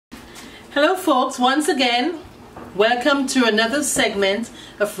Hello folks, once again, welcome to another segment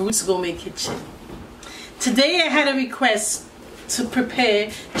of Ruth's Gourmet Kitchen. Today I had a request to prepare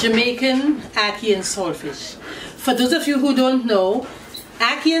Jamaican ackee and saltfish. For those of you who don't know,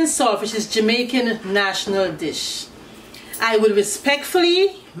 ackee and saltfish is Jamaican national dish. I will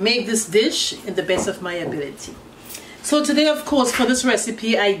respectfully make this dish in the best of my ability. So today, of course, for this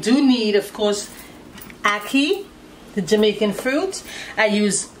recipe I do need, of course, ackee, the Jamaican fruit. I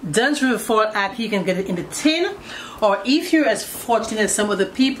use Dunn's River Fall ackee. You can get it in the tin, or if you're as fortunate as some other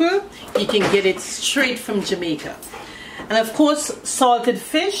people, you can get it straight from Jamaica. And of course, salted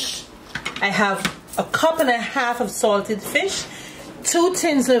fish. I have a cup and a half of salted fish, 2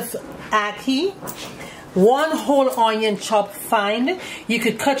 tins of ackee, 1 whole onion chopped fine. You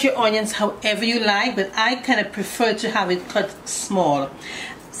could cut your onions however you like, but I kind of prefer to have it cut small.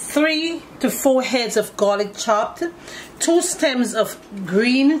 3 to 4 heads of garlic chopped, 2 stems of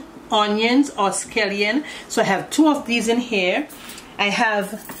green onions or scallion, so I have 2 of these in here. I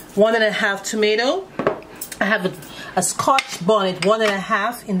have 1.5 tomato. I have a Scotch bonnet,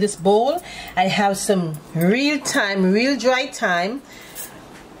 1.5 in this bowl. I have some real dry thyme,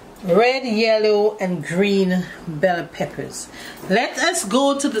 red, yellow and green bell peppers. Let us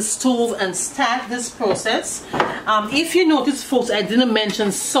go to the stove and start this process. If you notice, folks, I didn't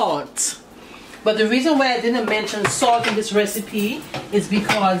mention salt, but the reason why I didn't mention salt in this recipe is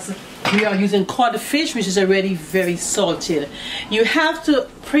because we are using cod fish, which is already very salted. You have to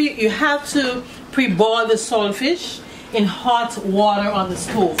pre-boil the saltfish in hot water on the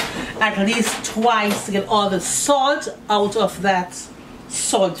stove at least twice to get all the salt out of that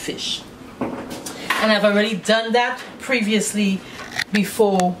saltfish. And I've already done that previously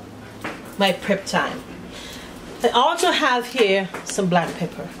before my prep time. I also have here some black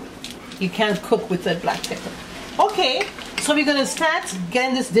pepper. You can't cook with that black pepper. Okay, so we're gonna start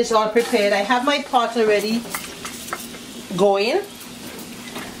getting this dish all prepared. I have my pot already going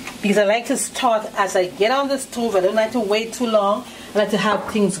because I like to start as I get on the stove. I don't like to wait too long. I like to have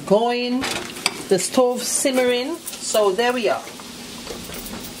things going, the stove simmering. So there we are.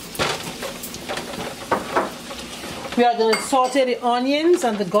 We are going to saute the onions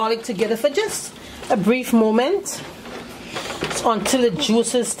and the garlic together for just a brief moment until the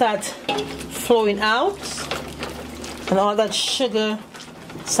juices start flowing out and all that sugar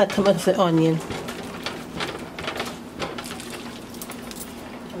start coming out of the onion.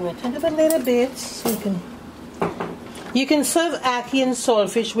 I'm going to turn it a little bit so you can serve ackee and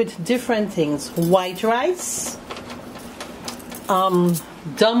saltfish with different things. White rice,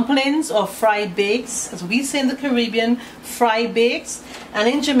 dumplings or fried bakes, as we say in the Caribbean, fried bakes, and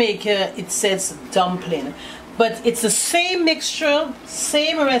in Jamaica it says dumpling. But it's the same mixture,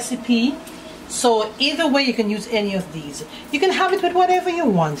 same recipe, so either way you can use any of these. You can have it with whatever you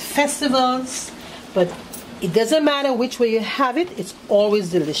want, festivals, but it doesn't matter which way you have it, it's always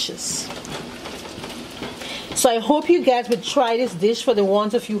delicious. So I hope you guys would try this dish. For the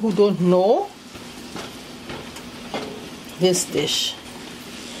ones of you who don't know this dish,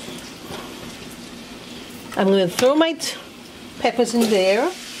 I'm going to throw my peppers in there.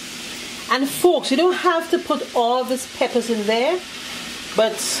 And folks, you don't have to put all these peppers in there,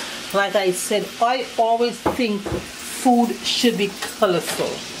 but like I said, I always think food should be colorful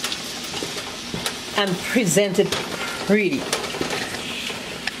and presented pretty.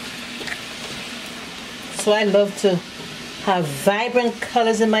 So I love to have vibrant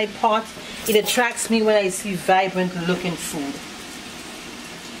colors in my pot. It attracts me when I see vibrant looking food.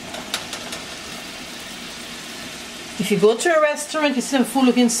 If you go to a restaurant, you see some food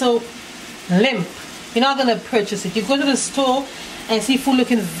looking so limp, you're not going to purchase it. You go to the store and see food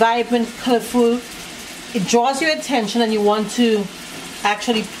looking vibrant, colorful, it draws your attention and you want to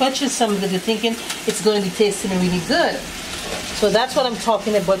actually purchase something that you're thinking it's going to be tasting really good. So that's what I'm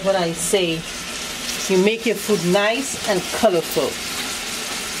talking about when I say you make your food nice and colorful.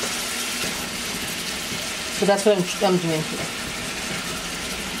 So that's what I'm doing here.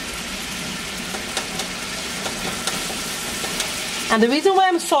 And the reason why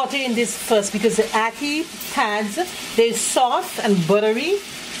I'm sauteing this first, because the ackee pads, they're soft and buttery,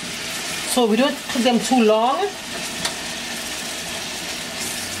 so we don't cook them too long.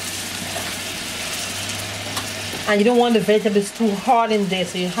 And you don't want the vegetables too hard in there,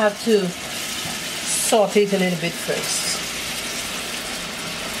 so you have to saute it a little bit first.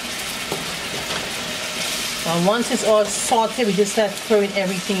 And once it's all sauteed, we just start throwing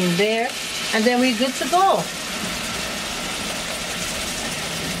everything in there, and then we're good to go.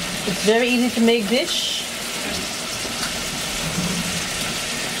 It's very easy to make dish.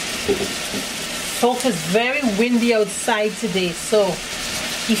 Folks, it's very windy outside today, so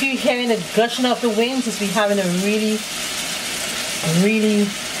If you're hearing the gushing of the winds, it's we're having a really, really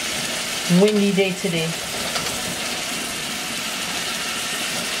windy day today.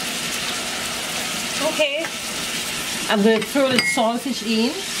 Okay, I'm going to throw the saltfish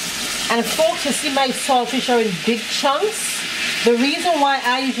in. And folks, you see my saltfish are in big chunks. The reason why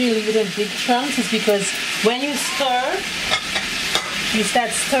I usually leave it in big chunks is because when you stir, you start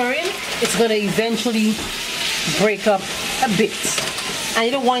stirring, it's going to eventually break up a bit. And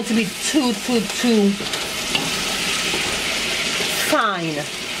you don't want it to be too fine.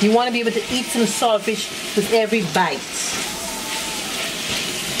 You want to be able to eat some saltfish with every bite.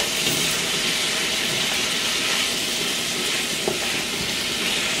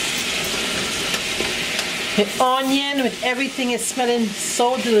 The onion with everything is smelling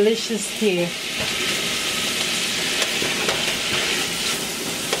so delicious here.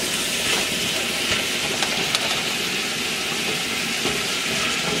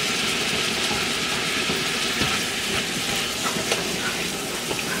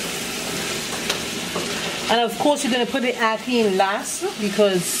 And of course you're going to put the ackee in last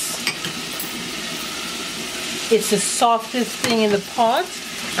because it's the softest thing in the pot.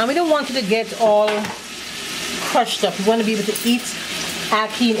 And we don't want it to get all crushed up. We want to be able to eat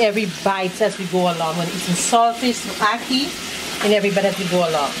ackee in every bite as we go along. We're eating saltfish, ackee in every bite as we go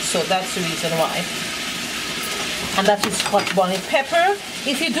along. So that's the reason why. And that is hot bonnet pepper.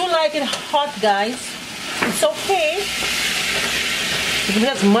 If you do like it hot, guys, it's okay. You can put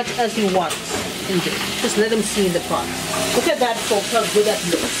as much as you want in there. Just let them see in the pot. Look at that, folks, how good that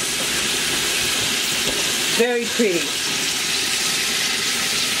looks. Very pretty.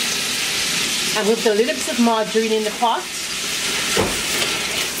 And with a little bit of margarine in the pot,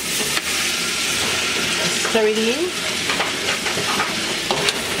 stir it in.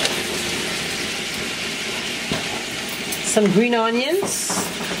 Some green onions.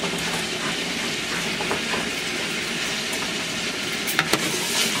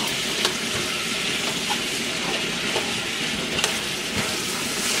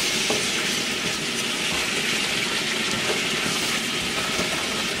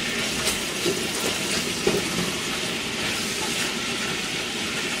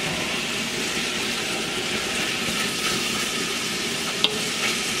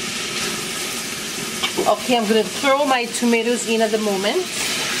 Okay, I'm going to throw my tomatoes in at the moment.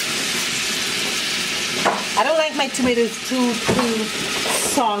 I don't like my tomatoes too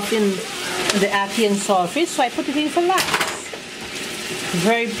soft in the ackee and saltfish, so I put it in for last.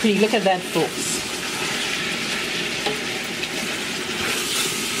 Very pretty. Look at that, folks.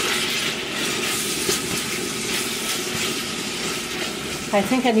 I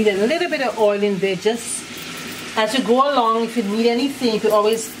think I need a little bit of oil in there just as you go along. If you need anything, you can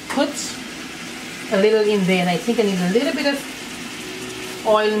always put a little in there, and I think I need a little bit of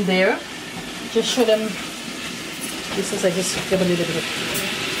oil in there. Just show them. This is, I just give a little bit of,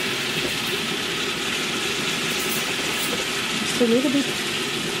 just a little bit,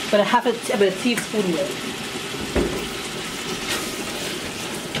 but I have about a teaspoon here.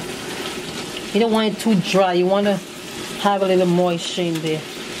 You don't want it too dry. You want to have a little moisture in there.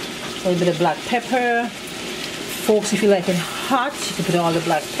 A little bit of black pepper. Folks, if you like it hot, you can put all the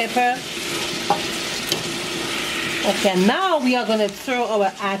black pepper. Okay, now we are going to throw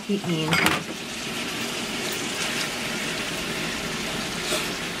our ackee in.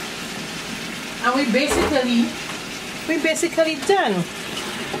 And we're basically done.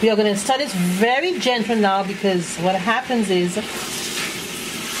 We are going to start this very gentle now because what happens is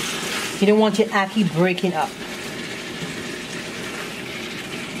you don't want your ackee breaking up.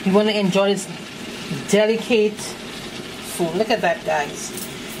 You want to enjoy this delicate food. Look at that, guys.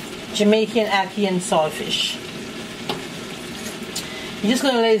 Jamaican ackee and saltfish. You're just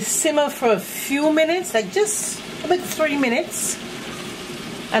going to let it simmer for a few minutes, like just about 3 minutes,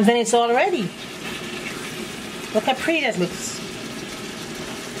 and then it's all ready. Look how pretty that looks.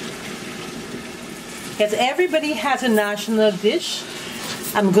 Because everybody has a national dish.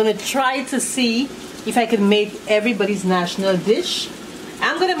 I'm going to try to see if I can make everybody's national dish.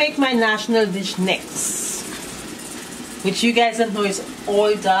 I'm going to make my national dish next, which you guys don't know is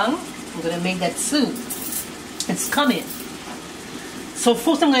oil-dung. I'm going to make that soup. It's coming. So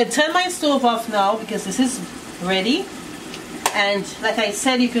first I'm going to turn my stove off now because this is ready. And like I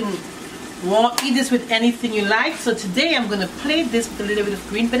said, you can eat this with anything you like. So today I'm going to plate this with a little bit of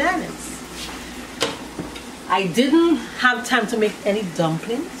green bananas. I didn't have time to make any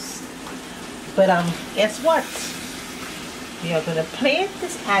dumplings, but guess what? We are going to plate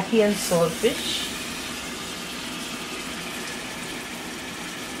this ackee and saltfish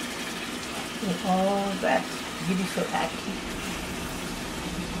with all that beautiful ackee.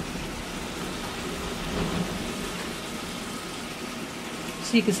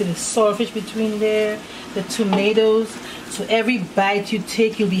 So you can see the saltfish between there, the tomatoes. So every bite you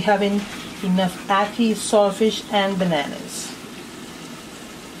take, you'll be having enough ackee, saltfish, and bananas.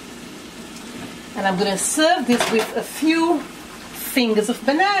 And I'm going to serve this with a few fingers of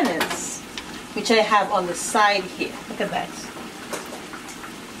bananas, which I have on the side here. Look at that.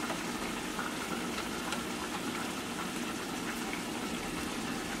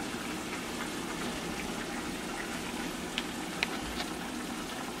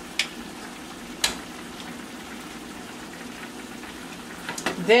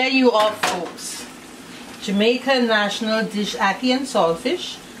 There you are, folks. Jamaican national dish ackee and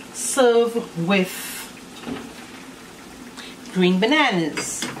saltfish, served with green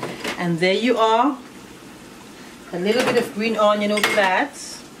bananas. And there you are, a little bit of green onion over that.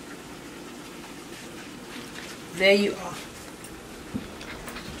 There you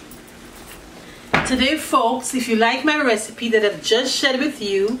are. Today, folks, if you like my recipe that I've just shared with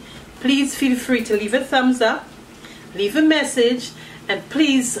you, please feel free to leave a thumbs up, leave a message, and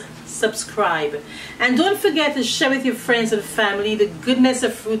please subscribe. And don't forget to share with your friends and family the goodness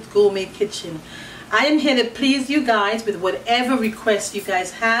of Ruth Gourmet Kitchen. I am here to please you guys with whatever requests you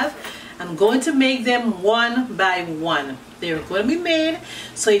guys have. I'm going to make them one by one. They're going to be made.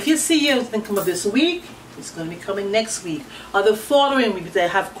 So if you see it doesn't come up this week, it's going to be coming next week or the following week, because I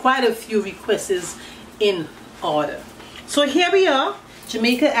have quite a few requests in order. So here we are,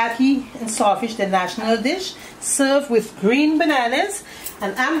 Jamaica ackee and saltfish, the national dish, served with green bananas.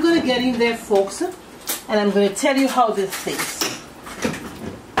 And I'm going to get in there, folks, and I'm going to tell you how this tastes.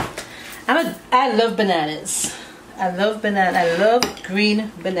 I love bananas. I love banana. I love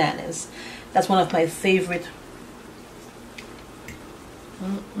green bananas. That's one of my favorite.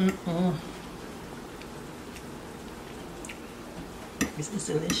 This is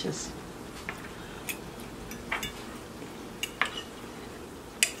delicious.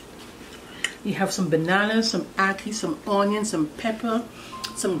 You have some bananas, some ackee, some onions, some pepper,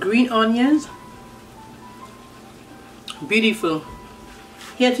 some green onions. Beautiful.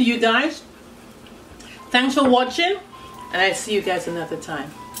 Here to you guys. Thanks for watching, and I see you guys another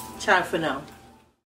time. Ciao for now.